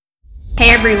Hey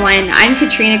everyone, I'm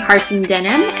Katrina Carson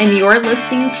Denham, and you're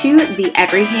listening to the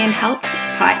Every Hand Helps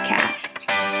podcast.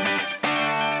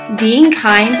 Being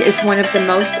kind is one of the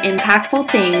most impactful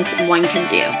things one can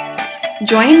do.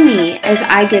 Join me as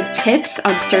I give tips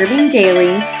on serving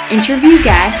daily, interview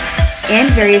guests,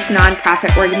 and various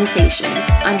nonprofit organizations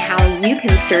on how you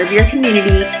can serve your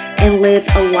community and live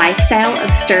a lifestyle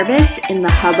of service in the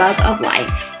hubbub of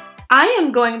life. I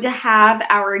am going to have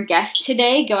our guest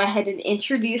today go ahead and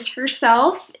introduce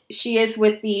herself. She is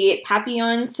with the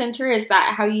Papillon Center. Is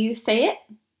that how you say it?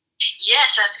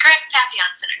 Yes, that's correct,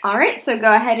 Papillon Center. All right, so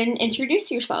go ahead and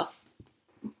introduce yourself.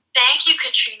 Thank you,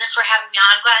 Katrina, for having me on.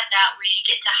 I'm glad that we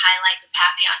get to highlight the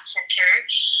Papillon Center.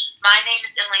 My name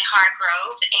is Emily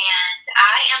Hargrove, and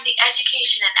I am the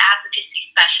Education and Advocacy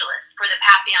Specialist for the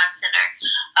Papillon Center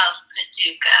of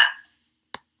Paducah.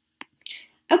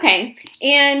 Okay,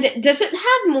 and does it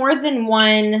have more than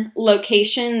one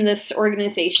location, this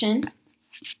organization?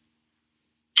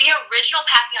 The original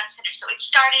Papillon Center, so it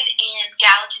started in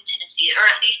Gallatin, Tennessee, or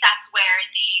at least that's where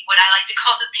what I like to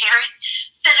call the parent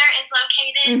center is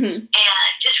located. Mm-hmm.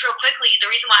 And just real quickly,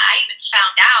 the reason why I even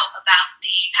found out about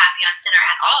the Papillon Center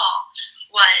at all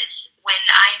was when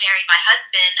I married my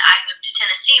husband, I moved to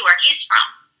Tennessee, where he's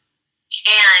from.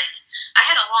 And I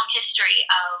had a long history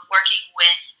of working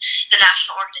with the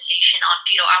National Organization on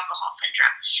Fetal Alcohol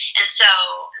Syndrome. And so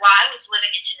while I was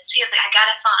living in Tennessee, I was like, I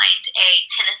got to find a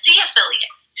Tennessee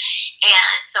affiliate.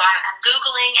 And so I'm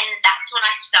Googling, and that's when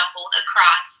I stumbled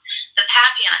across the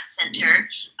Papillon Center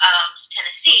of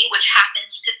Tennessee, which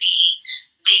happens to be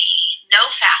the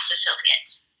NOFAS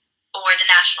affiliate, or the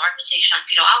National Organization on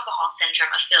Fetal Alcohol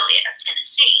Syndrome affiliate of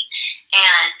Tennessee.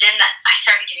 And then I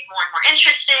started getting more and more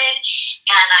interested,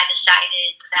 and I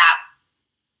decided that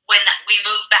when we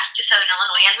moved back to Southern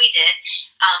Illinois, and we did,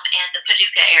 and the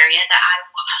Paducah area, that I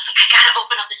was like, I gotta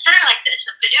open up a center like this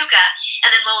in Paducah.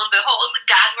 And then lo and behold,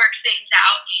 God worked things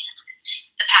out, and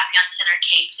the Papillon Center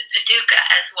came to Paducah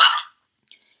as well.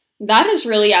 That is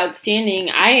really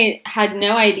outstanding. I had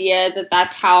no idea that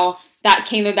that's how that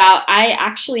came about. I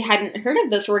actually hadn't heard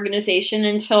of this organization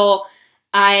until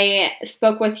I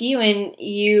spoke with you, and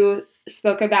you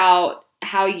spoke about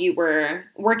how you were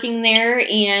working there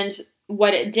and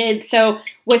what it did. So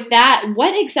with that,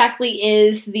 what exactly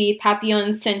is the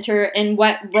Papillon Center, and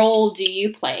what role do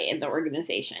you play in the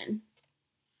organization?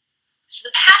 So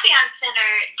the Papillon Center,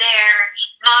 their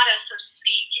motto, so to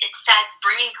speak, it says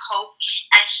bringing hope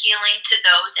and healing to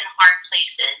those in hard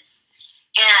places.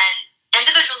 And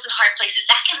individuals in hard places,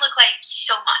 that can look like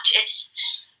so much. It's,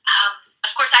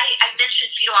 of course, I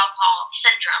mentioned fetal alcohol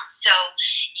syndrome. So,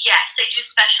 yes, they do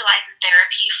specialize in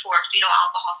therapy for fetal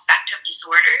alcohol spectrum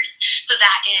disorders. So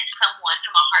that is someone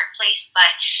from a hard place,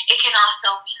 but it can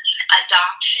also mean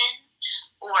adoption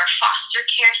or foster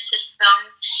care system,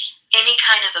 any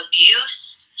kind of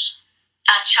abuse,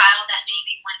 a child that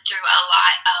maybe went through a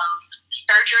lot of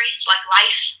surgeries, like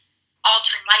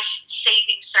life-altering,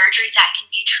 life-saving surgeries that can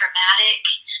be traumatic.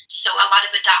 So a lot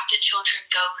of adopted children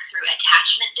go through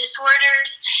attachment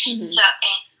disorders. Mm-hmm. So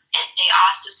and they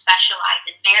also specialize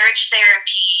in marriage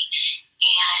therapy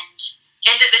and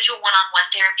individual one-on-one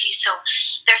therapy. So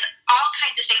there's all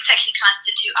kinds of things that can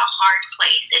constitute a hard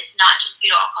place. It's not just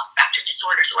fetal alcohol spectrum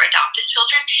disorders or adopted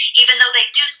children, even though they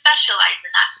do specialize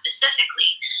in that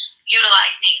specifically,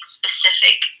 utilizing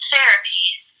specific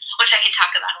therapies, which I can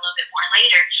talk about a little bit more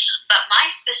later. But my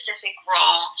specific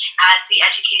role as the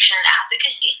education and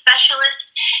advocacy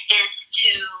specialist is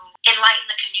to enlighten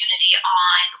the community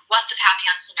on what the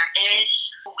Papillon Center is,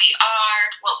 who we are,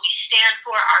 what we stand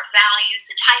for, our values,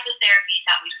 the type of therapies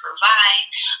that we provide,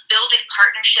 building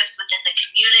partnerships within the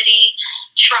community,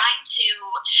 trying to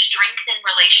strengthen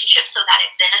relationships so that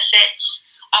it benefits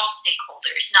all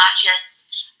stakeholders, not just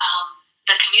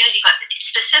the community, but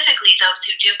specifically those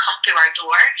who do come through our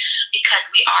door, because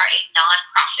we are a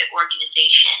nonprofit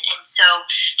organization. And so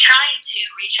trying to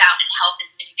reach out and help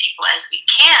as many people as we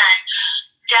can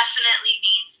definitely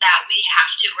means that we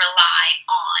have to rely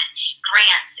on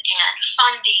grants and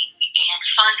funding and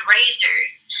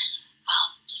fundraisers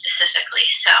specifically.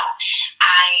 So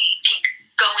I can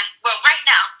go in, well, right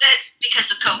now,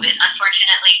 because of COVID,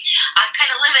 unfortunately, I'm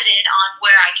kind of limited on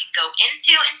where I can go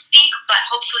into and speak, but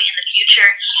hopefully in the future,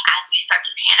 as we start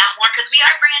to pan out more, because we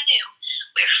are brand new,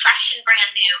 we're fresh and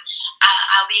brand new,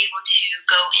 I'll be able to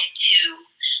go into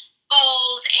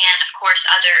schools and, of course,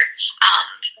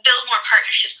 build more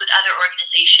partnerships with other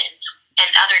organizations and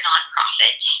other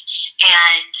nonprofits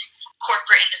and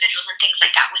corporate individuals and things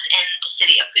like that within the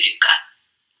city of Paducah.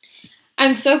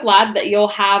 I'm so glad that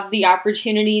you'll have the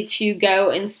opportunity to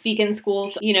go and speak in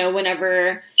schools,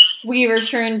 whenever we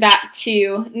return back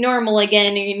to normal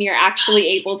again and you're actually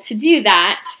able to do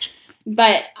that.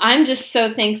 But I'm just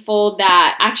so thankful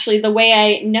that actually the way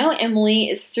I know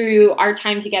Emily is through our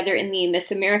time together in the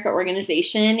Miss America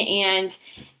organization. And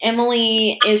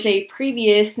Emily is a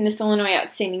previous Miss Illinois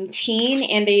Outstanding Teen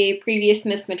and a previous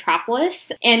Miss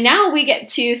Metropolis. And now we get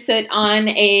to sit on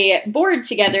a board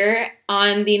together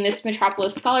on the Miss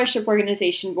Metropolis Scholarship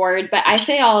Organization board. But I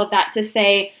say all of that to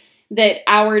say that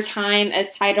our time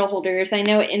as title holders, I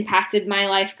know it impacted my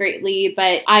life greatly,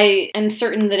 but I am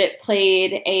certain that it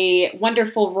played a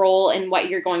wonderful role in what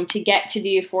you're going to get to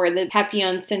do for the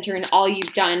Papillon Center and all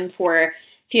you've done for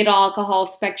fetal alcohol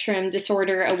spectrum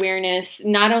disorder awareness,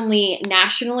 not only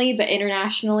nationally, but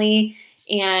internationally.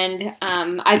 And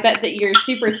I bet that you're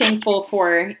super thankful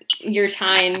for your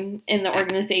time in the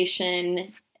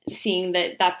organization, seeing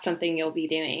that that's something you'll be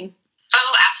doing.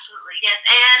 Oh, absolutely, yes.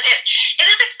 And it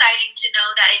is exciting to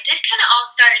know that it did kind of all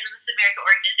start in the Miss America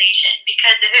organization,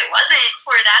 because if it wasn't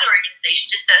for that organization,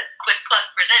 just a quick plug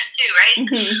for them too, right?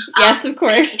 Mm-hmm. Yes, of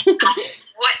course. I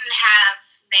wouldn't have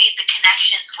made the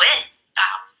connections with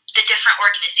the different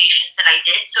organizations that I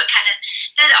did, so it kind of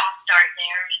did all start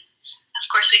there. And of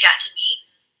course, we got to meet,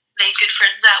 made good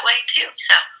friends that way too,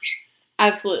 so.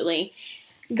 Absolutely.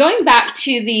 Going back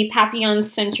to the Papillon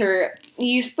Center,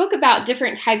 you spoke about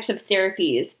different types of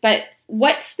therapies, but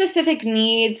what specific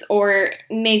needs or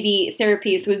maybe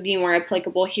therapies would be more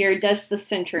applicable here does the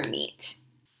center meet?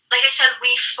 Like I said,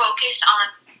 we focus on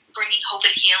bringing hope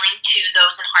and healing to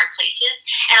those in hard places,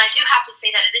 and I do have to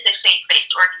say that it is a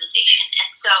faith-based organization,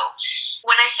 and so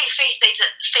when I say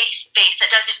faith-based, that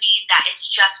doesn't mean that it's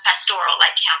just pastoral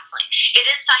like counseling. It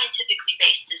is scientifically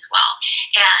based as well.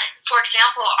 And for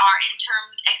example, our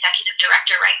interim executive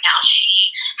director right now, she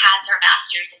has her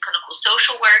master's in clinical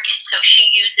social work, and so she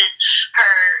uses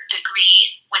her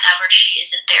degree whenever she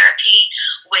is in therapy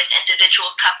with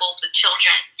individuals, couples, with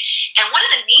children. And one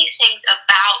of the neat things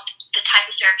about the type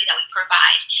of therapy that we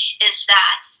provide is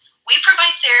that we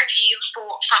provide therapy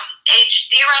from age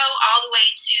 0 all the way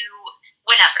to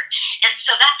whenever. And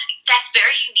so that's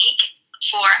very unique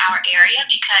for our area,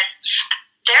 because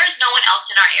there is no one else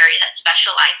in our area that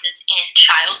specializes in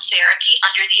child therapy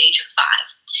under the age of 5.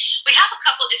 We have a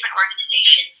couple different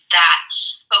organizations that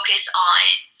focus on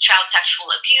child sexual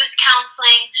abuse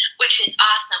counseling, which is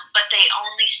awesome, but they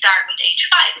only start with age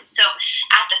 5. And so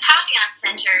at the Papillon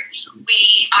Center,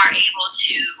 we are able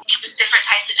to use different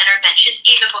types of interventions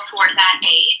even before that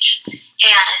age.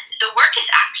 And the work is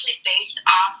actually based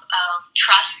off of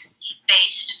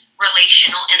trust-based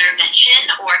relational intervention,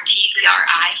 or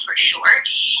TBRI for short.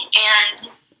 And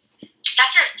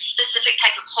that's a specific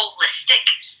type of holistic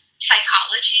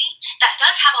psychology that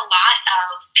does have a lot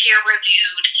of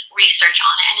peer-reviewed research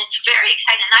on it, and it's very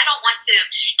exciting. And I don't want to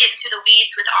get into the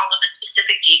weeds with all of the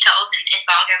specific details and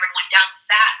bog everyone down with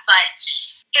that, but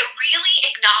it really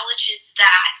acknowledges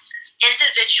that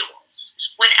individuals,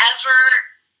 whenever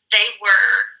they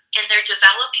were in their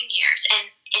developing years, and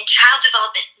child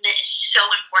development is so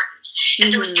important. If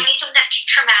there was anything that's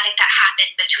traumatic that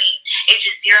happened between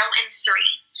ages 0 and 3,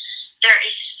 there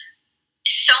is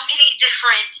so many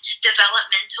different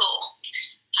developmental,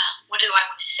 what do I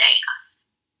want to say,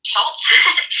 faults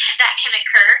that can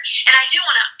occur. And I do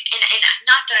want to, and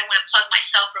not that I want to plug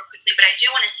myself real quickly, but I do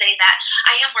want to say that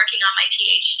I am working on my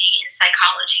PhD in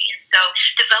psychology. And so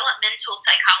developmental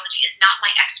psychology is not my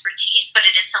expertise, but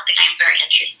it is something I'm very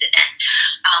interested in.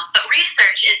 But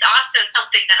research is also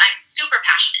something that I'm super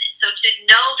passionate in. So to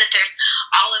know that there's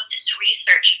all of this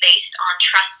research based on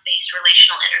trust-based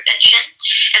relational intervention,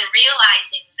 and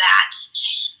realizing that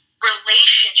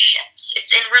relationships,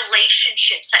 it's in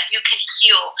relationships that you can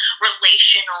heal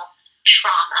relational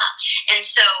trauma. And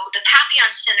so the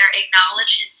Papillon Center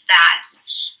acknowledges that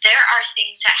there are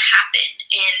things that happened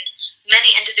in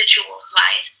many individuals'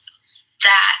 lives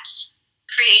that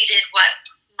created what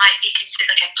might be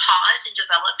considered like a pause in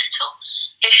developmental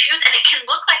issues, and it can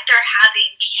look like they're having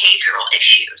behavioral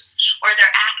issues, or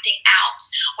they're acting out,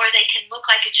 or they can look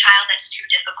like a child that's too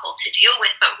difficult to deal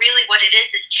with, but really what it is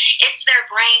it's their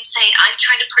brain saying, I'm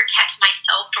trying to protect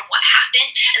myself from what happened,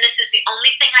 and this is the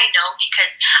only thing I know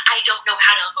because I don't know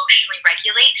how to emotionally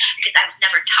regulate, because I was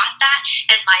never taught that,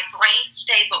 and my brain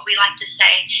stayed, what we like to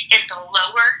say, in the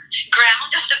lower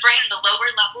ground of the brain, the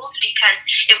lower levels, because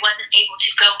it wasn't able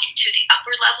to go into the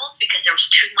upper levels because there was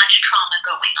too much trauma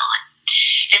going on.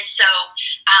 And so,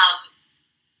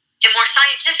 in more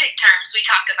scientific terms, we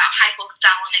talk about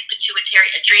hypothalamic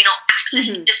pituitary adrenal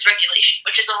axis dysregulation,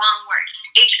 which is a long word,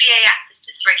 HPA axis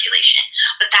dysregulation.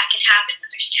 But that can happen when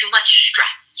there's too much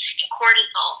stress and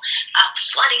cortisol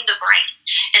flooding the brain.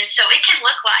 And so it can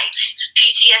look like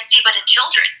PTSD, but in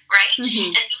children, right?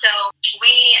 Mm-hmm. And so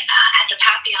we at the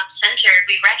Papillon Center,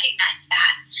 we recognize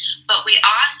that. But we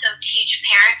also teach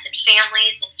parents and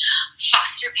families and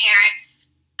foster parents.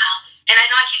 And I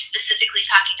know I keep specifically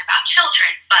talking about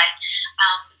children, but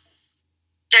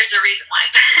there's a reason why.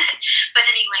 But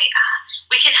anyway,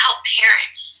 we can help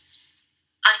parents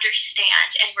understand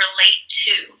and relate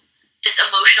to this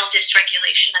emotional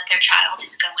dysregulation that their child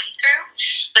is going through.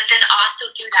 But then also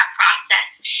through that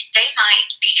process, they might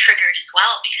be triggered as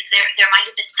well, because there might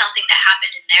have been something that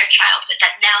happened in their childhood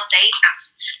that now they have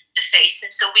to face.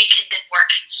 And so we can then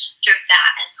work through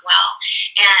that as well.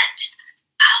 And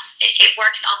it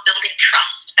works on building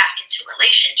trust back into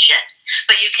relationships,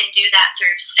 but you can do that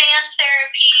through sand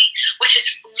therapy, which is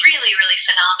really, really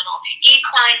phenomenal,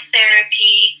 equine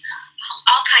therapy,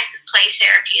 all kinds of play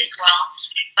therapy as well.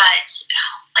 But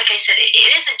like I said, it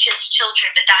isn't just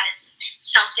children, but that is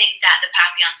something that the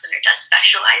Papillon Center does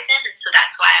specialize in, and so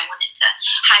that's why I wanted to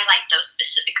highlight those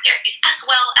specific therapies, as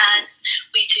well as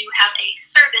we do have a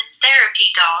service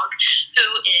therapy dog who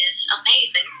is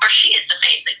amazing, or she is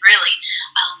amazing, really.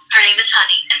 Her name is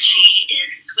Honey, and she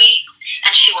is sweet,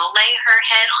 and she will lay her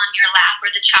head on your lap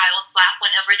or the child's lap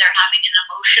whenever they're having an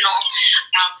emotional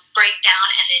breakdown,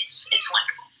 and it's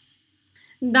wonderful.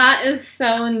 That is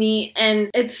so neat,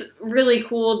 and it's really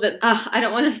cool that, I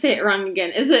don't want to say it wrong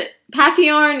again. Is it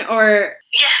Papillon or?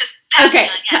 Yes, Papillon, okay.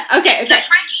 Yes. Okay, it's okay.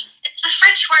 It's the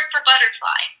French word for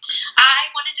butterfly. I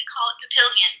wanted to call it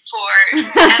papillon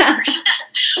forever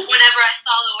whenever I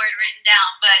saw the word written down,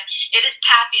 but it is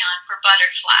Papillon for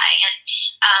butterfly, and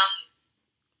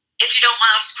if you don't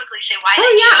mind, I'll just quickly say why.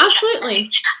 Oh, yeah, absolutely.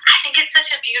 I think it's such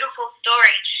a beautiful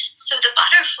story. So the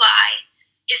butterfly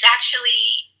is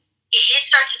actually, it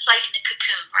starts its life in a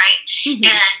cocoon, right?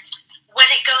 Mm-hmm. And when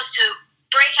it goes to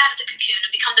break out of the cocoon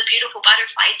and become the beautiful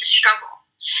butterfly, it's a struggle.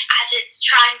 As it's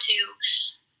trying to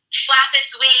flap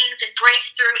its wings and break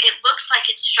through, it looks like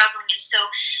it's struggling. And so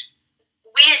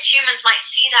we as humans might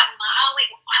see that, and we're like, oh,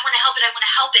 wait, I want to help it,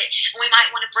 and we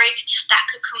might want to break that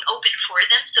cocoon open for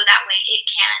them so that way it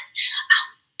can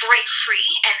break free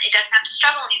and it doesn't have to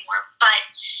struggle anymore. But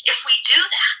if we do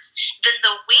that, then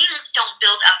the wings don't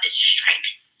build up its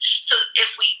strength. So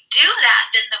if we do that,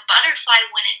 then the butterfly,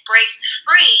 when it breaks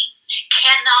free,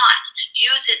 cannot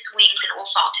use its wings and it will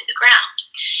fall to the ground.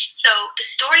 So the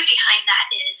story behind that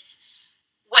is,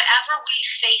 whatever we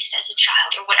faced as a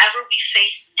child or whatever we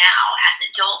face now as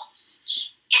adults,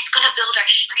 it's going to build our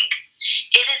strength.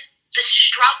 It is the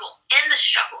struggle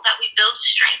that we build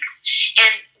strength.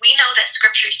 And we know that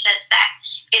Scripture says that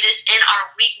it is in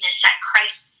our weakness that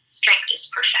Christ's strength is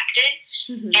perfected.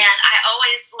 Mm-hmm. And I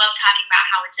always love talking about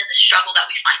how it's in the struggle that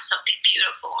we find something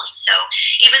beautiful. And so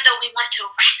even though we want to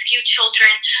rescue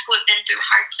children who have been through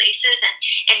hard places,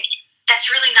 and that's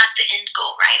really not the end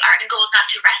goal, right? Our end goal is not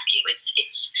to rescue. It's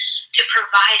to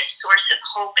provide a source of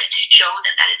hope and to show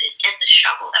them that it is in the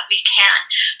struggle that we can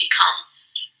become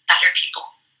better people.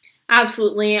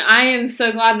 Absolutely. I am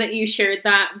so glad that you shared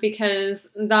that, because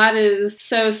that is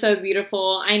so, so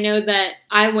beautiful. I know that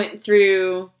I went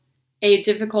through a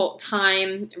difficult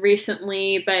time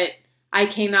recently, but I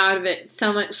came out of it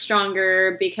so much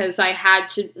stronger because I had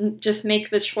to just make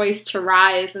the choice to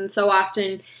rise. And so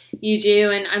often you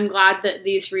do. And I'm glad that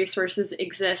these resources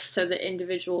exist so that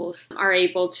individuals are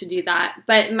able to do that.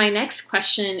 But my next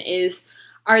question is,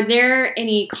 are there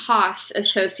any costs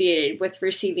associated with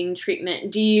receiving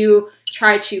treatment? Do you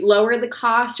try to lower the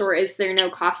cost, or is there no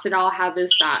cost at all? How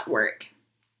does that work?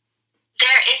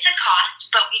 There is a cost,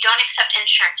 but we don't accept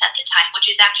insurance at the time, which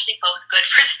is actually both good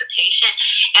for the patient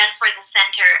and for the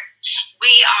center.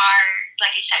 We are,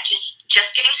 like I said, just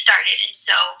getting started. And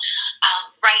so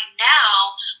right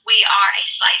now we are a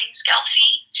sliding scale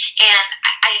fee, and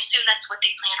I assume that's what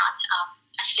they plan on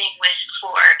staying with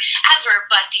forever.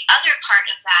 But the other part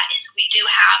of that is we do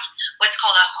have what's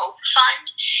called a hope fund,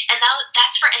 and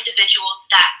that's for individuals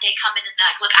that they come in and they're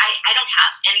like, look, I don't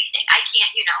have anything, I can't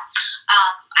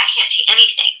I can't pay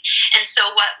anything. And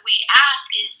so what we ask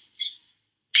is,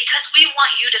 because we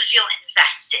want you to feel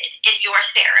invested in your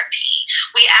therapy,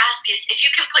 we ask is, if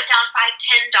you can put down $5,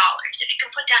 $10, if you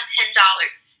can put down $10,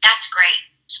 that's great.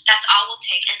 That's all we'll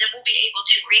take. And then we'll be able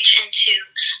to reach into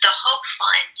the Hope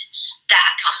Fund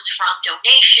that comes from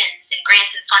donations and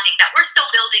grants and funding that we're still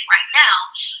building right now.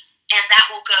 And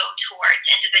that will go towards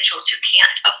individuals who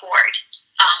can't afford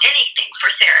anything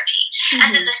for therapy. Mm-hmm. And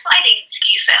then the sliding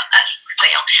scale, that's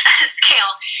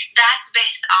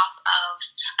based off of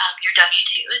your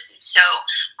W-2s. And so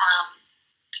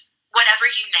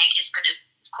whatever you make is going to,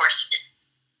 of course,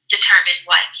 determine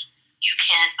what you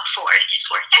can afford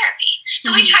for therapy. So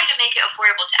we try to make it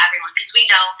affordable to everyone because we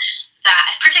know that,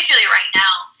 particularly right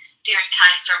now, during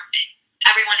times where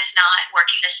everyone is not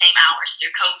working the same hours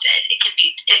through COVID, it can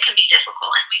be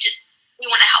difficult, and we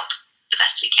want to help the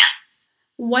best we can.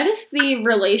 What is the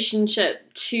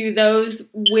relationship to those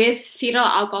with fetal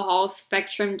alcohol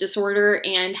spectrum disorder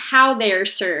and how they are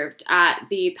served at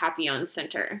the Papillon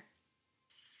Center?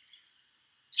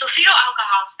 So fetal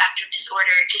alcohol spectrum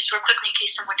disorder, just real quickly in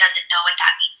case someone doesn't know what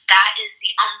that means, that is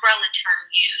the umbrella term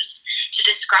used to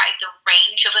describe the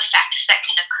range of effects that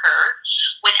can occur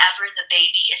whenever the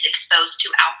baby is exposed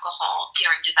to alcohol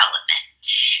during development.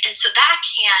 And so that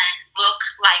can look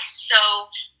like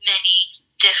so many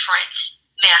different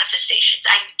manifestations.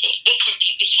 It can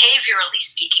be behaviorally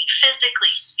speaking,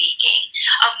 physically speaking,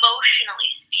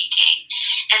 emotionally speaking.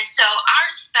 And so our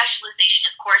specialization,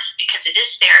 of course, because it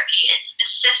is therapy, is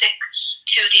specific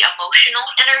to the emotional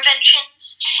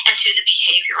interventions and to the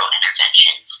behavioral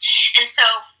interventions. And so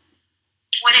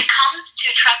when it comes to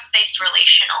trust-based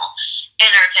relational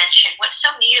intervention, what's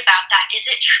so neat about that is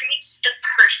it treats the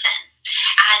person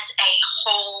as a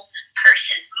whole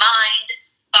person, mind,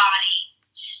 body,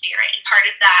 spirit. And part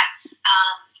of that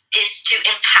is to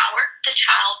empower the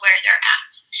child where they're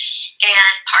at.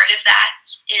 And part of that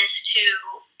is to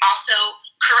also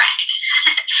correct.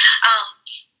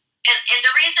 And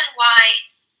the reason why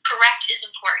correct is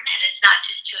important, and it's not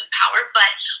just to empower,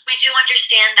 but we do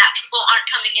understand that people aren't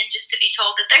coming in just to be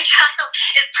told that their child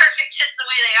is perfect just the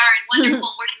way they are and wonderful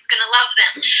and we're just going to love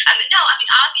them.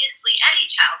 Obviously any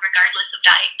child, regardless of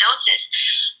diagnosis,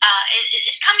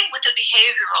 is coming with a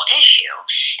behavioral issue,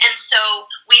 and so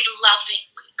we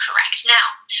lovingly correct. Now,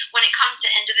 when it comes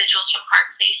to individuals from hard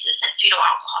places and fetal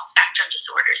alcohol spectrum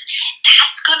disorders,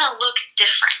 that's going to look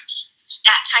different.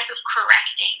 That type of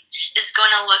correcting is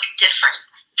going to look different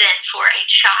than for a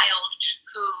child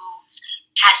who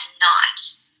has not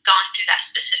gone through that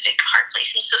specific hard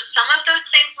place. And so some of those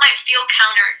things might feel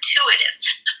counterintuitive,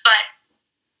 but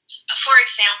for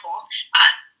example,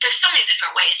 there's so many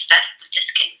different ways that this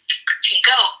can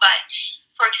go, but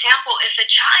for example, if a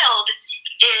child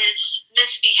is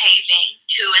misbehaving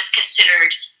who is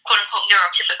considered quote-unquote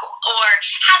neurotypical or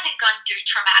hasn't gone through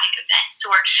traumatic events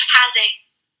or has a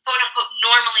quote-unquote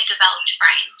normally developed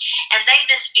brain and they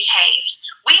misbehaved,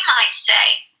 we might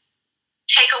say,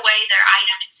 take away their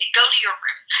item and say, go to your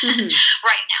room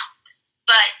right now.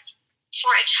 But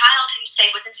for a child who,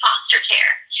 say, was in foster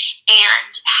care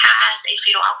and has a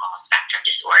fetal alcohol spectrum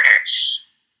disorder,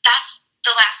 that's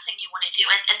the last thing you want to do.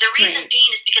 And the reason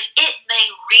being is because it may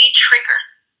re-trigger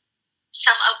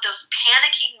some of those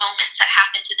panicking moments that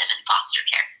happen to them in foster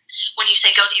care when you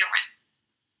say, go to your room.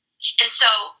 And so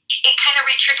it kind of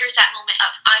re-triggers that moment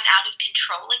of, I'm out of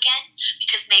control again,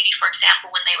 because maybe, for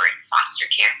example, when they were in foster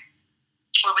care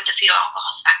or with a fetal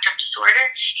alcohol spectrum disorder,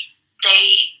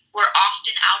 they were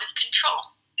often out of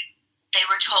control. They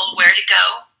were told where to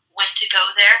go, when to go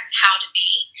there, how to be.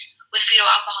 With fetal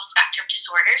alcohol spectrum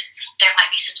disorders, there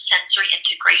might be some sensory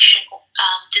integration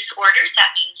disorders.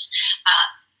 That means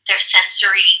their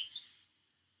sensory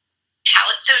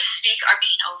palette, so to speak, are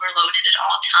being overloaded at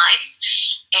all times.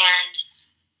 And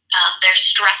their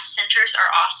stress centers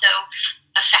are also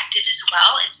affected as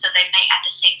well. And so they may at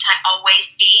the same time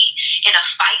always be in a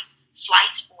fight,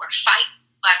 flight, or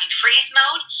freeze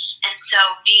mode. And so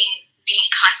being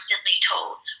constantly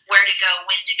told where to go,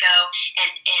 when to go,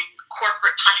 and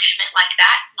corporate punishment like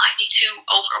that might be too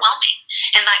overwhelming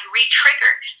and might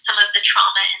re-trigger some of the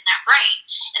trauma in their brain.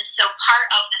 And so part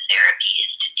of the therapy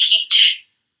is to teach.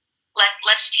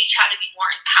 Let's teach how to be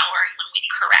more empowering when we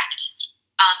correct.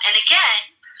 And again,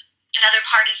 another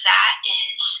part of that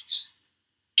is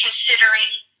considering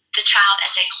the child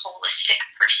as a holistic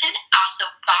person, also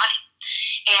body.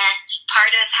 And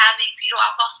part of having fetal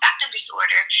alcohol spectrum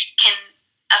disorder can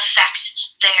affect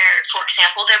for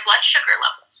example, their blood sugar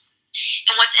levels.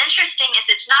 And what's interesting is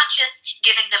it's not just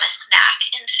giving them a snack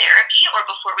in therapy or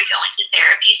before we go into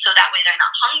therapy so that way they're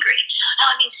not hungry.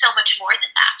 No, it means so much more than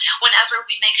that. Whenever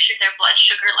we make sure their blood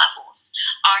sugar levels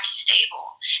are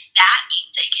stable, that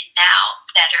means they can now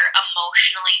better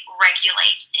emotionally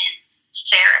regulate in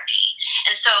therapy.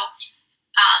 And so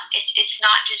it's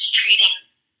not just treating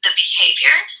the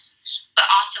behaviors, but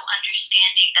also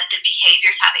understanding that the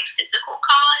behaviors have a physical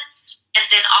cause, and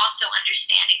then also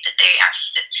understanding that they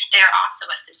are also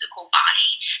a physical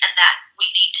body, and that we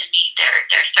need to meet their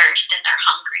thirst and their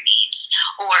hungry needs,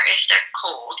 or if they're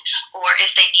cold, or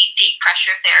if they need deep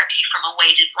pressure therapy from a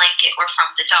weighted blanket or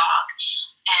from the dog.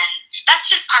 And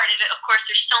that's just part of it. Of course,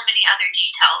 there's so many other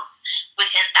details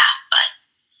within that, but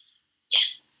yeah.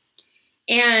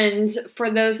 And for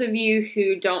those of you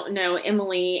who don't know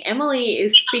Emily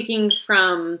is speaking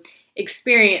from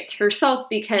experience herself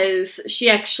because she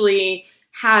actually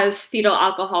has fetal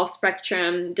alcohol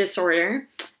spectrum disorder.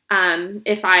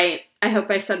 I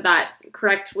hope I said that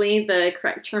correctly, the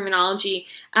correct terminology.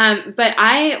 But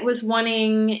I was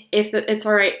wanting, if it's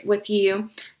all right with you,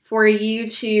 for you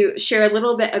to share a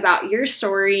little bit about your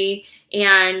story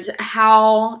and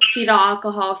how fetal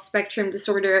alcohol spectrum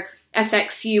disorder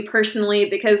affects you personally,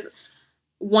 because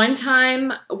one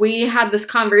time we had this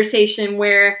conversation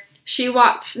where she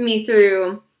walked me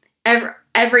through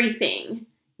everything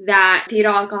that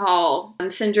fetal alcohol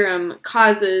syndrome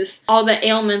causes, all the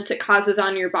ailments it causes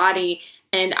on your body,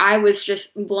 and I was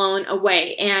just blown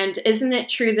away. And isn't it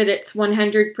true that it's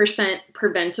 100%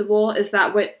 preventable? Is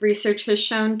that what research has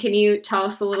shown? Can you tell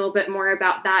us a little bit more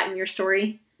about that in your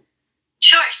story?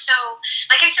 Sure. So,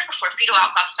 like I said before, fetal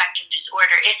alcohol spectrum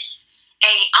disorder, it's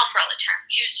a umbrella term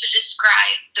used to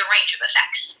describe the range of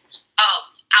effects of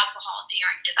alcohol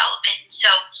during development. So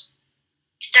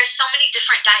there's so many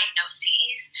different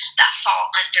diagnoses that fall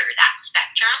under that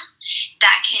spectrum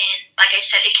that can, like I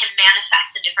said, it can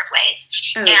manifest in different ways.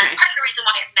 Okay. And part of the reason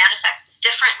why it manifests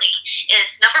differently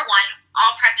is, number one,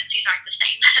 all pregnancies aren't the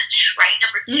same, right?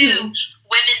 Number two,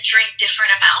 women drink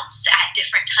different amounts at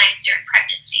different times during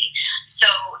pregnancy. So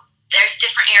there's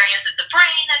different areas of the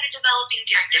brain that are developing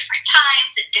during different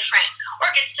times and different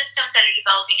organ systems that are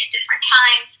developing at different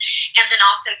times. And then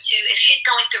also, too, if she's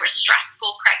going through a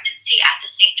stressful pregnancy at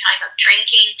the same time of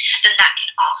drinking, then that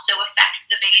can also affect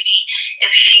the baby.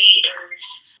 If she is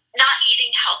not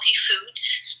eating healthy foods,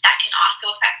 that can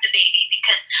also affect the baby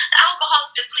because the alcohol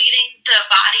is depleting the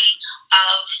body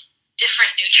of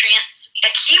different nutrients, a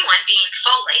key one being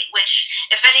folate, which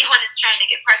if anyone is trying to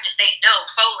get pregnant, they know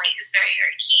folate is very,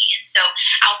 very key. And so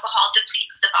alcohol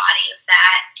depletes the body of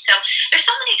that. So there's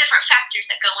so many different factors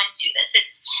that go into this.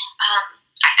 It's,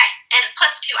 and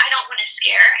plus too, I don't want to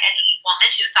scare any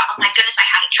woman who thought, oh my goodness, I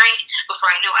had a drink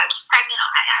before I knew I was pregnant.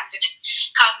 I'm going to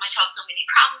cause my child so many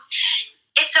problems.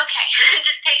 It's okay.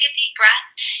 Just take a deep breath.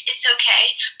 It's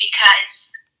okay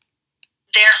because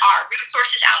there are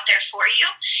resources out there for you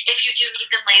if you do need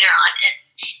them later on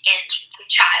in the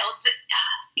child's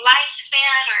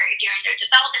lifespan or during their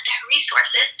development. There are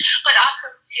resources, but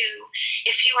also too,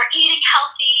 if you are eating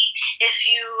healthy, if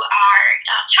you are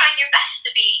trying your best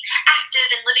to be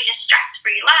active and living a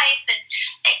stress-free life, and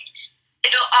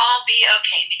it'll all be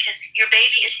okay because your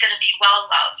baby is going to be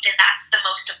well loved, and that's the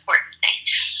most important thing.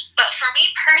 But for me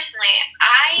personally,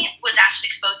 I was actually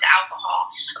exposed to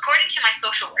alcohol, according to my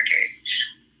social workers,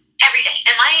 every day.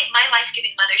 And my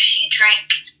life-giving mother, she drank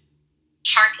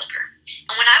hard liquor.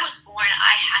 And when I was born,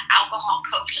 I had alcohol,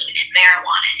 cocaine, and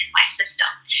marijuana in my system.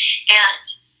 And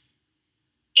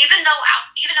even though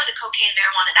the cocaine and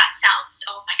marijuana, that sounds,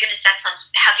 oh my goodness, that sounds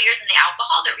heavier than the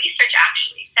alcohol, the research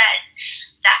actually says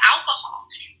that alcohol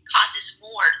causes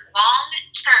more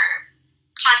long-term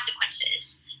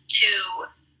consequences to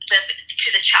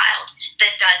the child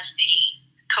than does the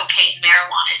cocaine,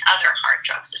 marijuana, and other hard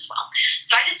drugs as well.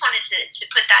 So I just wanted to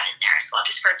put that in there as well,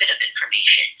 just for a bit of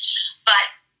information. But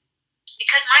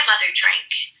because my mother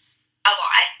drank a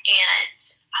lot, and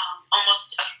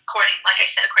almost according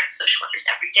to social workers,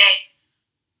 every day,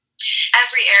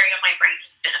 every area of my brain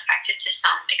has been affected to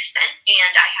some extent,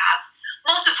 and I have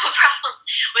multiple problems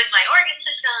with my organ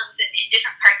systems and in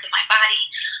different parts of my body.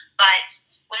 But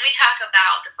when we talk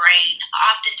about the brain,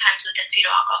 oftentimes within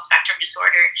fetal alcohol spectrum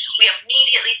disorder, we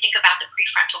immediately think about the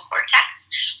prefrontal cortex,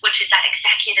 which is that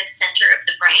executive center of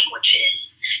the brain, which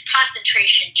is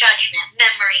concentration, judgment,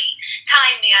 memory,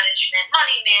 time management,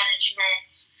 money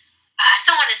management,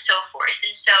 so on and so forth.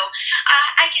 And so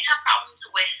I can have problems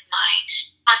with my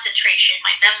concentration,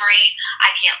 my memory.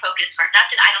 I can't focus for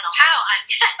nothing. I don't know how.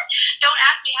 Don't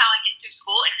ask me how I get through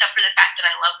school, except for the fact that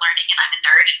I love learning and I'm a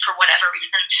nerd. And for whatever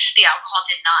reason, the alcohol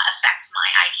did not affect my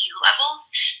IQ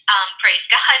levels. Praise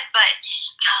God. But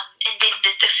and then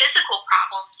the physical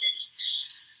problems is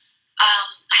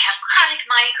I have chronic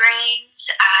migraines.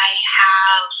 I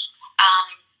had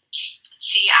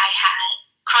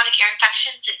chronic ear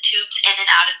infections and tubes in and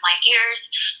out of my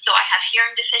ears, so I have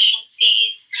hearing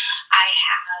deficiencies. I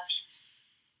have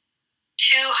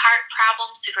 2 heart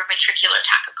problems, supraventricular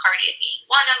tachycardia being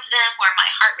one of them, where my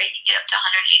heart rate can get up to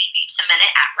 180 beats a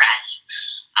minute at rest,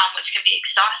 which can be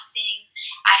exhausting.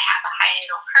 I have a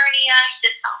hiatal hernia,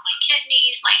 cysts on my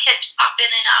kidneys, my hips pop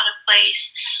in and out of place.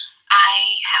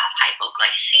 I have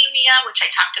hypoglycemia, which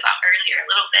I talked about earlier a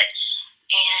little bit,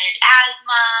 and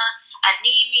asthma,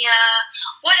 anemia.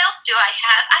 What else do I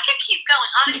have? I could keep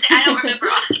going. Honestly, I don't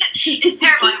remember all of it. It's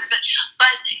terrible.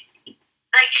 But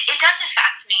like, it does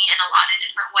affect me in a lot of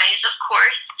different ways, of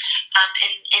course.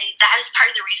 And that is part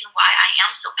of the reason why I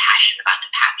am so passionate about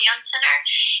the Papillon Center,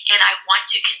 and I want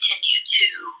to continue to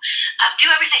do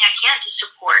everything I can to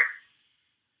support,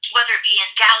 whether it be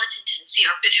in Gallatin, Tennessee,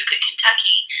 or Paducah,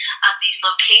 Kentucky, these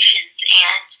locations.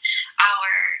 And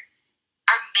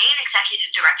our main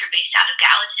executive director, based out of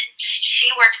Gallatin, she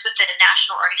works with the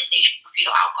National Organization for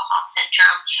Fetal Alcohol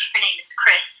Syndrome. Her name is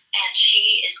Chris, and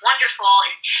she is wonderful,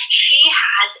 and she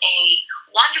has a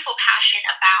wonderful passion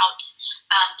about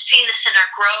seeing the center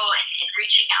grow and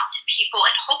reaching out to people,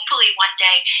 and hopefully one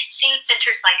day seeing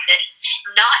centers like this,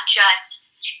 not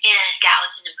just in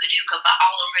Gallatin and Paducah, but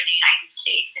all over the United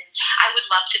States. And I would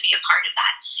love to be a part of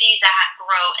that, see that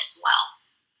grow as well.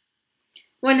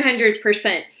 100%.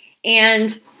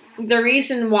 And the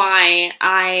reason why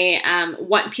I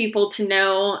want people to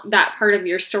know that part of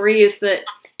your story is that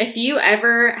if you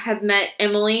ever have met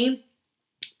Emily,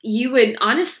 you would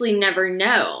honestly never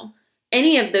know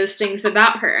any of those things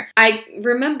about her. I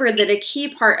remember that a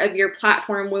key part of your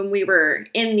platform when we were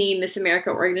in the Miss America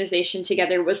organization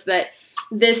together was that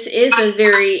this is a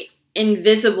very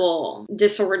invisible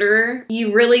disorder.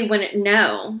 You really wouldn't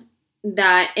know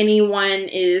that anyone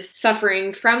is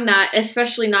suffering from that,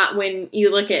 especially not when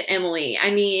you look at Emily.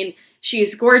 I mean,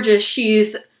 she's gorgeous.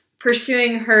 She's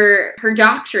pursuing her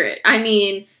doctorate. I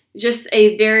mean, just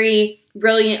a very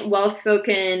brilliant,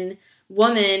 well-spoken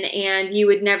woman, and you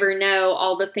would never know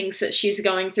all the things that she's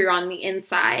going through on the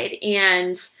inside.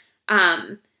 And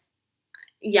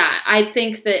yeah, I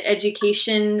think that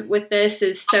education with this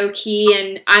is so key,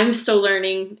 and I'm still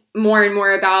learning more and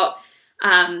more about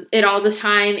it all the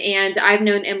time. And I've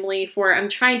known Emily for, I'm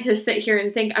trying to sit here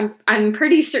and think, I'm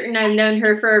pretty certain I've known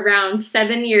her for around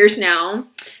 7 years now,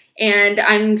 and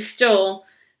I'm still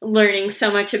learning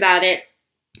so much about it.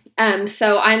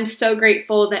 So I'm so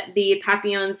grateful that the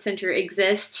Papillon Center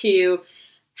exists to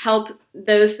help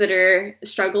those that are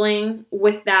struggling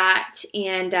with that.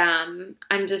 And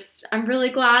I'm really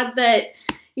glad that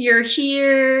you're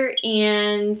here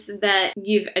and that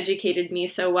you've educated me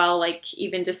so well, like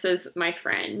even just as my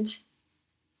friend.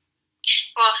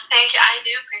 Well, thank you. I do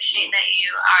appreciate that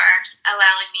you are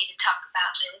allowing me to talk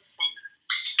about this. And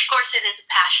of course, it is a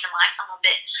passion of mine, so I'm a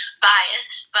bit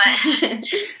biased. But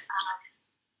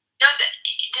no,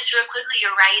 just real quickly,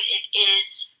 you're right. It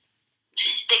is.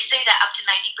 They say that up to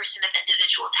 90% of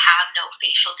individuals have no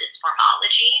facial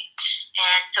dysmorphology,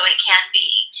 and so it can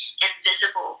be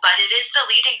invisible, but it is the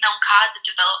leading known cause of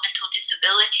developmental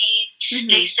disabilities.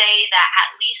 Mm-hmm. They say that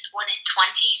at least 1 in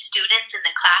 20 students in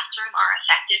the classroom are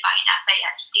affected by an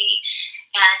FASD,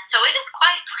 and so it is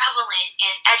quite prevalent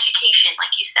in education,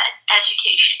 like you said,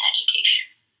 education.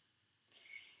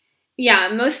 Yeah,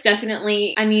 most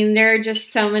definitely. I mean, there are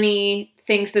just so many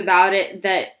things about it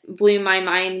that blew my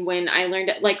mind when I learned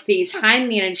it, like the time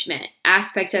management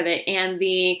aspect of it and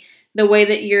the way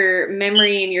that your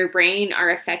memory and your brain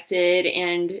are affected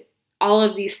and all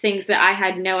of these things that I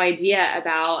had no idea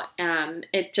about.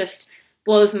 It just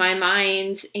blows my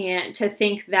mind, and to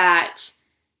think that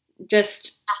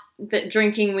just that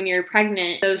drinking when you're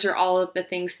pregnant, those are all of the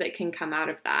things that can come out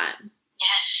of that.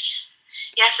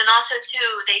 Yes, and also too,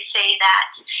 they say that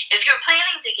if you're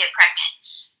planning to get pregnant,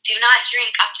 do not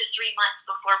drink up to 3 months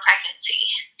before pregnancy.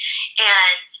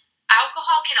 And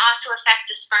alcohol can also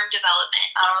affect the sperm development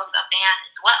of a man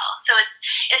as well. So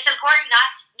it's important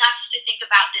not just to think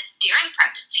about this during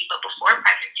pregnancy, but before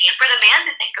pregnancy, and for the man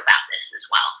to think about this as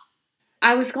well.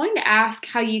 I was going to ask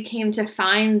how you came to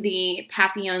find the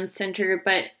Papillon Center,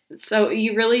 but so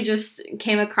you really just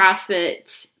came across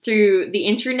it through the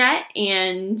internet,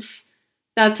 and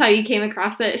that's how you came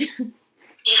across it?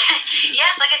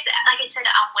 Yes, like I said,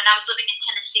 when I was living in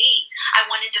Tennessee, I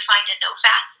wanted to find a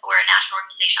NOFAS, or a National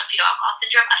Organization on Fetal Alcohol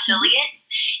Syndrome, affiliate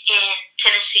in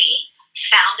Tennessee.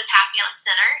 Found a Papillon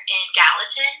Center in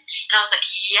Gallatin, and I was like,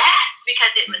 yes,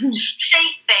 because it was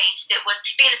faith-based. It was,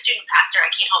 being a student pastor,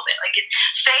 I can't help it. Like, it's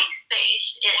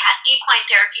faith-based. It has equine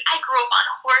therapy. I grew up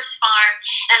on a horse farm,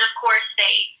 and of course,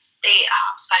 they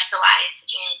specialize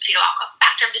in fetal alcohol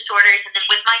spectrum disorders. And then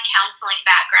with my counseling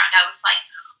background, I was like,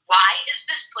 why is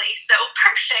this place so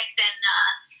perfect? And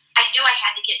I knew I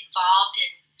had to get involved.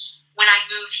 And when I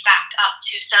moved back up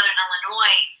to Southern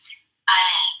Illinois,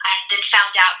 I then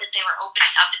found out that they were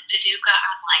opening up in Paducah.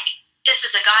 I'm like, this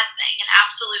is a God thing, an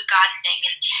absolute God thing.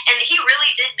 And he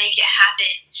really did make it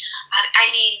happen.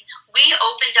 I mean, we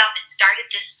opened up and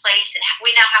started this place, and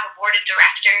we now have a board of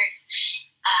directors,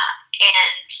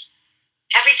 and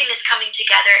everything is coming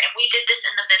together, and we did this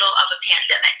in the middle of a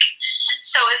pandemic.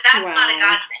 So if that's not a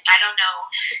God thing, I don't know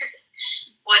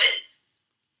what is.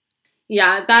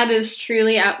 Yeah, that is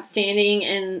truly outstanding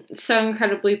and so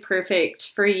incredibly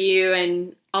perfect for you.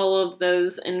 And all of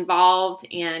those involved.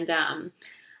 And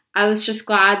I was just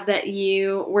glad that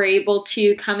you were able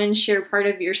to come and share part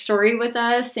of your story with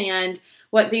us and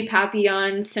what the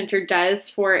Papillon Center does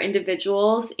for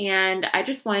individuals. And I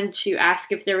just wanted to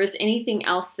ask if there was anything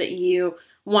else that you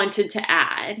wanted to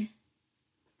add.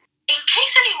 In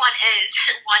case anyone is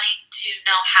wanting to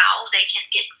know how they can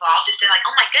get involved, if they're like,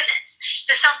 oh my goodness,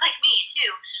 this sounds like me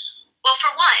too. Well,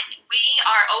 for one, we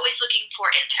are always looking for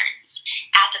interns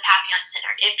at the Papillon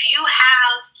Center. If you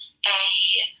have a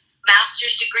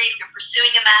master's degree, if you're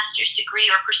pursuing a master's degree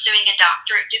or pursuing a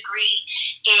doctorate degree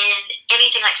in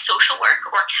anything like social work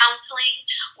or counseling,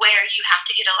 where you have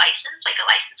to get a license, like a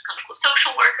licensed clinical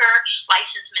social worker,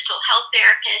 licensed mental health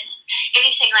therapist,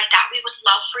 anything like that, we would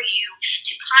love for you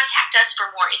to contact us for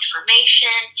more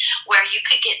information, where you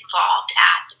could get involved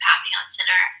at the Papillon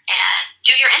Center and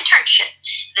do your internship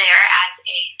there as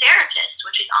a therapist,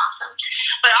 which is awesome.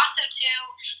 But also too,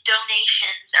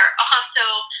 donations are also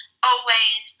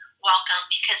always welcome,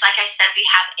 because like I said, we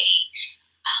have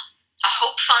a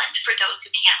hope fund for those who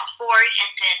can't afford,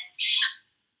 and then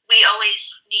we always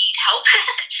need help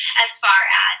as far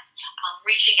as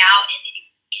reaching out and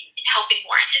helping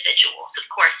more individuals, of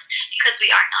course, because we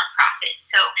are nonprofits.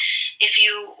 So if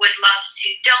you would love to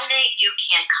donate, you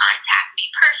can contact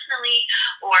me personally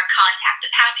or contact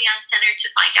the Papillon Center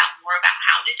to find out more about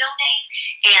how to donate,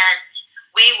 and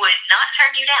we would not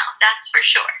turn you down, that's for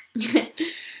sure.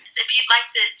 If you'd like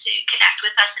to connect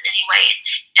with us in any way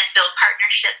and build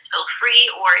partnerships, feel free.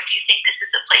 Or if you think this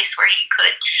is a place where you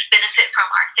could benefit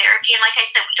from our therapy, and like I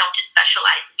said, we don't just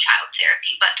specialize in child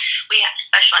therapy, but we have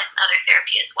specialized in other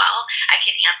therapy as well. I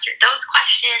can answer those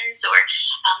questions or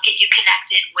get you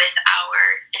connected with our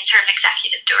intern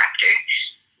executive director.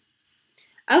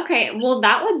 Okay, well,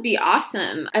 that would be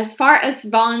awesome. As far as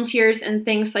volunteers and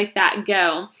things like that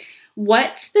go,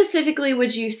 what specifically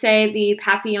would you say the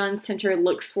Papillon Center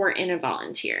looks for in a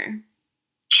volunteer?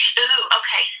 Ooh,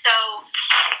 okay. So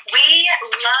we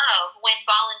love when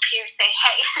volunteers say,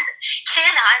 hey,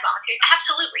 can I volunteer?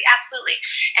 Absolutely, absolutely.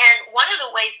 And one of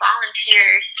the ways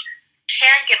volunteers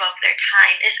can give up their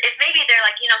time is if maybe they're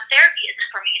like, therapy isn't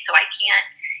for me, so I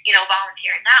can't,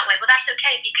 volunteer in that way. Well, that's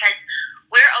okay, because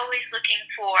we're always looking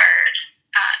for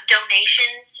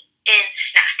donations in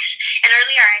snacks. And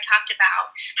earlier I talked about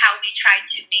how we try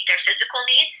to meet their physical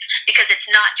needs, because it's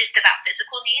not just about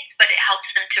physical needs, but it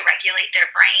helps them to regulate their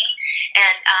brain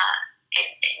and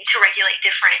to regulate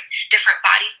different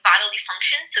bodily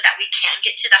functions, so that we can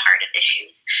get to the heart of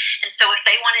issues. And so if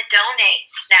they want to donate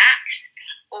snacks,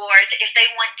 or if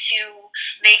they want to,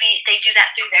 maybe they do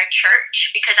that through their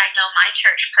church, because I know my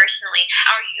church personally,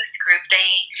 our youth group,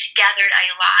 they gathered a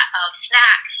lot of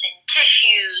snacks and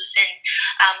tissues and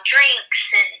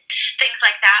drinks and things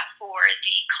like that for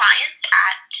the clients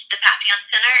at the Papillon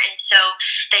Center, and so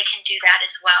they can do that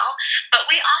as well.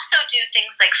 But we also do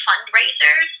things like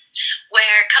fundraisers,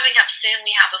 where coming up soon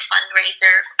we have a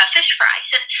fundraiser, a fish fry,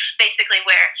 basically,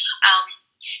 where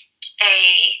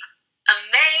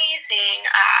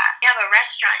we have a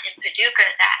restaurant in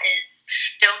Paducah that is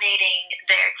donating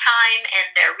their time and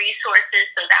their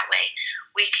resources, so that way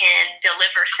we can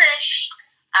deliver fish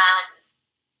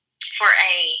for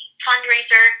a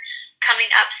fundraiser coming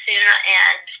up soon.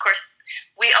 And of course,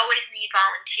 we always need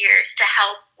volunteers to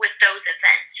help with those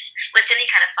events, with any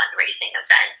kind of fundraising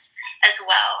event as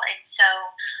well. And so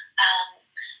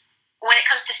when it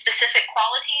comes to specific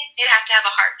qualities, you have to have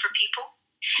a heart for people.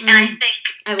 And I think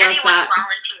anyone who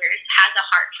volunteers has a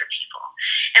heart for people.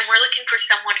 And we're looking for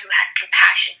someone who has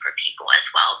compassion for people as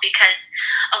well, because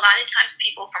a lot of times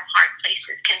people from hard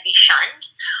places can be shunned,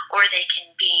 or they can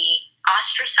be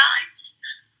ostracized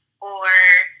or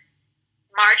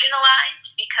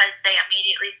marginalized, because they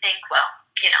immediately think, well,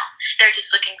 they're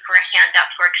just looking for a handout.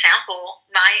 For example,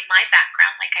 my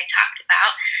background, like I talked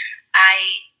about, I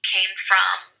came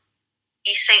from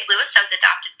East St. Louis. I was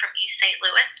adopted from East St.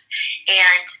 Louis,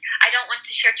 and I don't want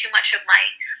to share too much of my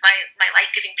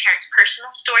life-giving parents'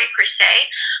 personal story per se,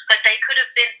 but they could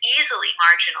have been easily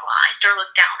marginalized or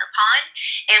looked down upon,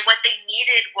 and what they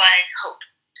needed was hope.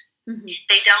 Mm-hmm.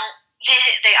 They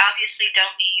obviously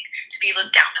don't need to be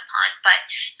looked down upon, but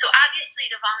so obviously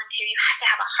to volunteer, you have to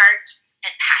have a heart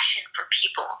and passion for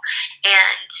people,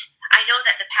 and I know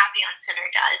that the Papillon Center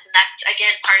does, and that's,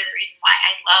 again, part of the reason why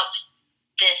I love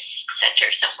this center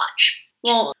so much.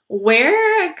 Well,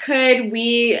 where could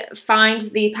we find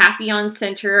the Papillon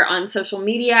Center on social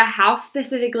media? How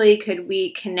specifically could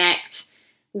we connect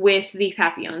with the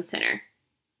Papillon Center?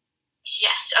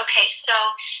 Yes, okay, so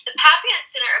the Papillon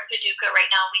Center of Paducah,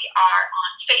 right now we are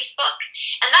on Facebook,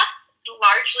 and that's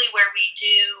largely where we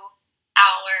do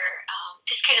our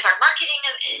just kind of our marketing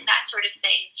and that sort of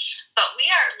thing. But we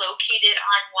are located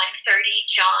on 130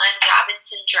 John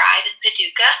Robinson Drive in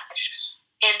Paducah,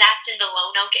 and that's in the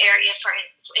Lone Oak area. For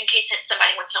in case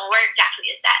somebody wants to know, where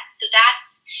exactly is that? So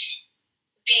that's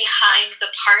behind the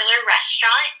Parlor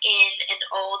Restaurant in an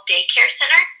old daycare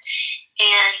center.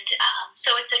 And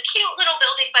so it's a cute little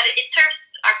building, but it serves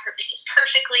our purposes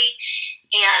perfectly.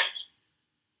 And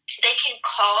they can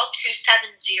call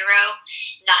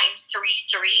 270-933-1908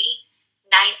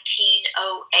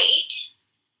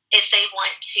 if they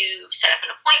want to set up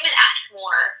an appointment, ask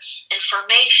more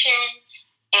information,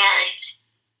 and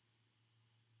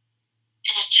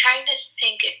I'm trying to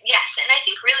think. Yes, and I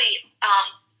think really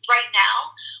right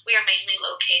now we are mainly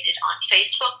located on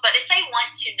Facebook, but if they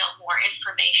want to know more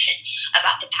information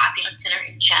about the Papillon Center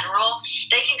in general,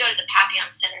 they can go to the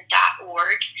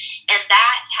papilloncenter.org, and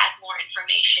that has more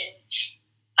information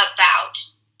about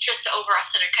just the overall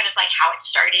center, kind of like how it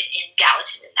started in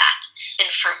Gallatin and that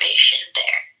information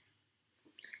there.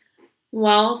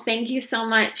 Well, thank you so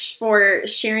much for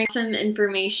sharing some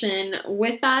information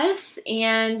with us,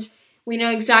 and we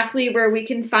know exactly where we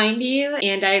can find you,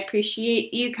 and I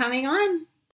appreciate you coming on.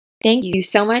 Thank you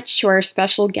so much to our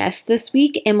special guest this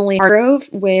week, Emily Hargrove,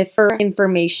 with her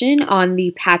information on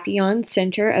the Papillon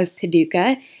Center of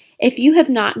Paducah. If you have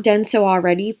not done so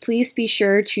already, please be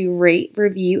sure to rate,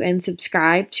 review, and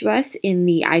subscribe to us in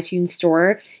the iTunes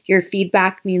Store. Your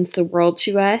feedback means the world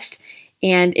to us,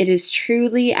 and it is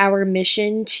truly our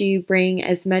mission to bring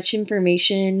as much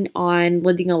information on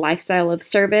living a lifestyle of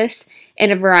service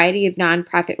and a variety of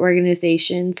nonprofit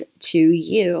organizations to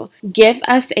you. Give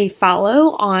us a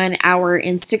follow on our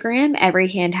Instagram, Every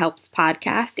Hand Helps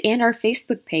Podcast, and our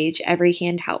Facebook page, Every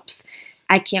Hand Helps.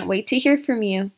 I can't wait to hear from you.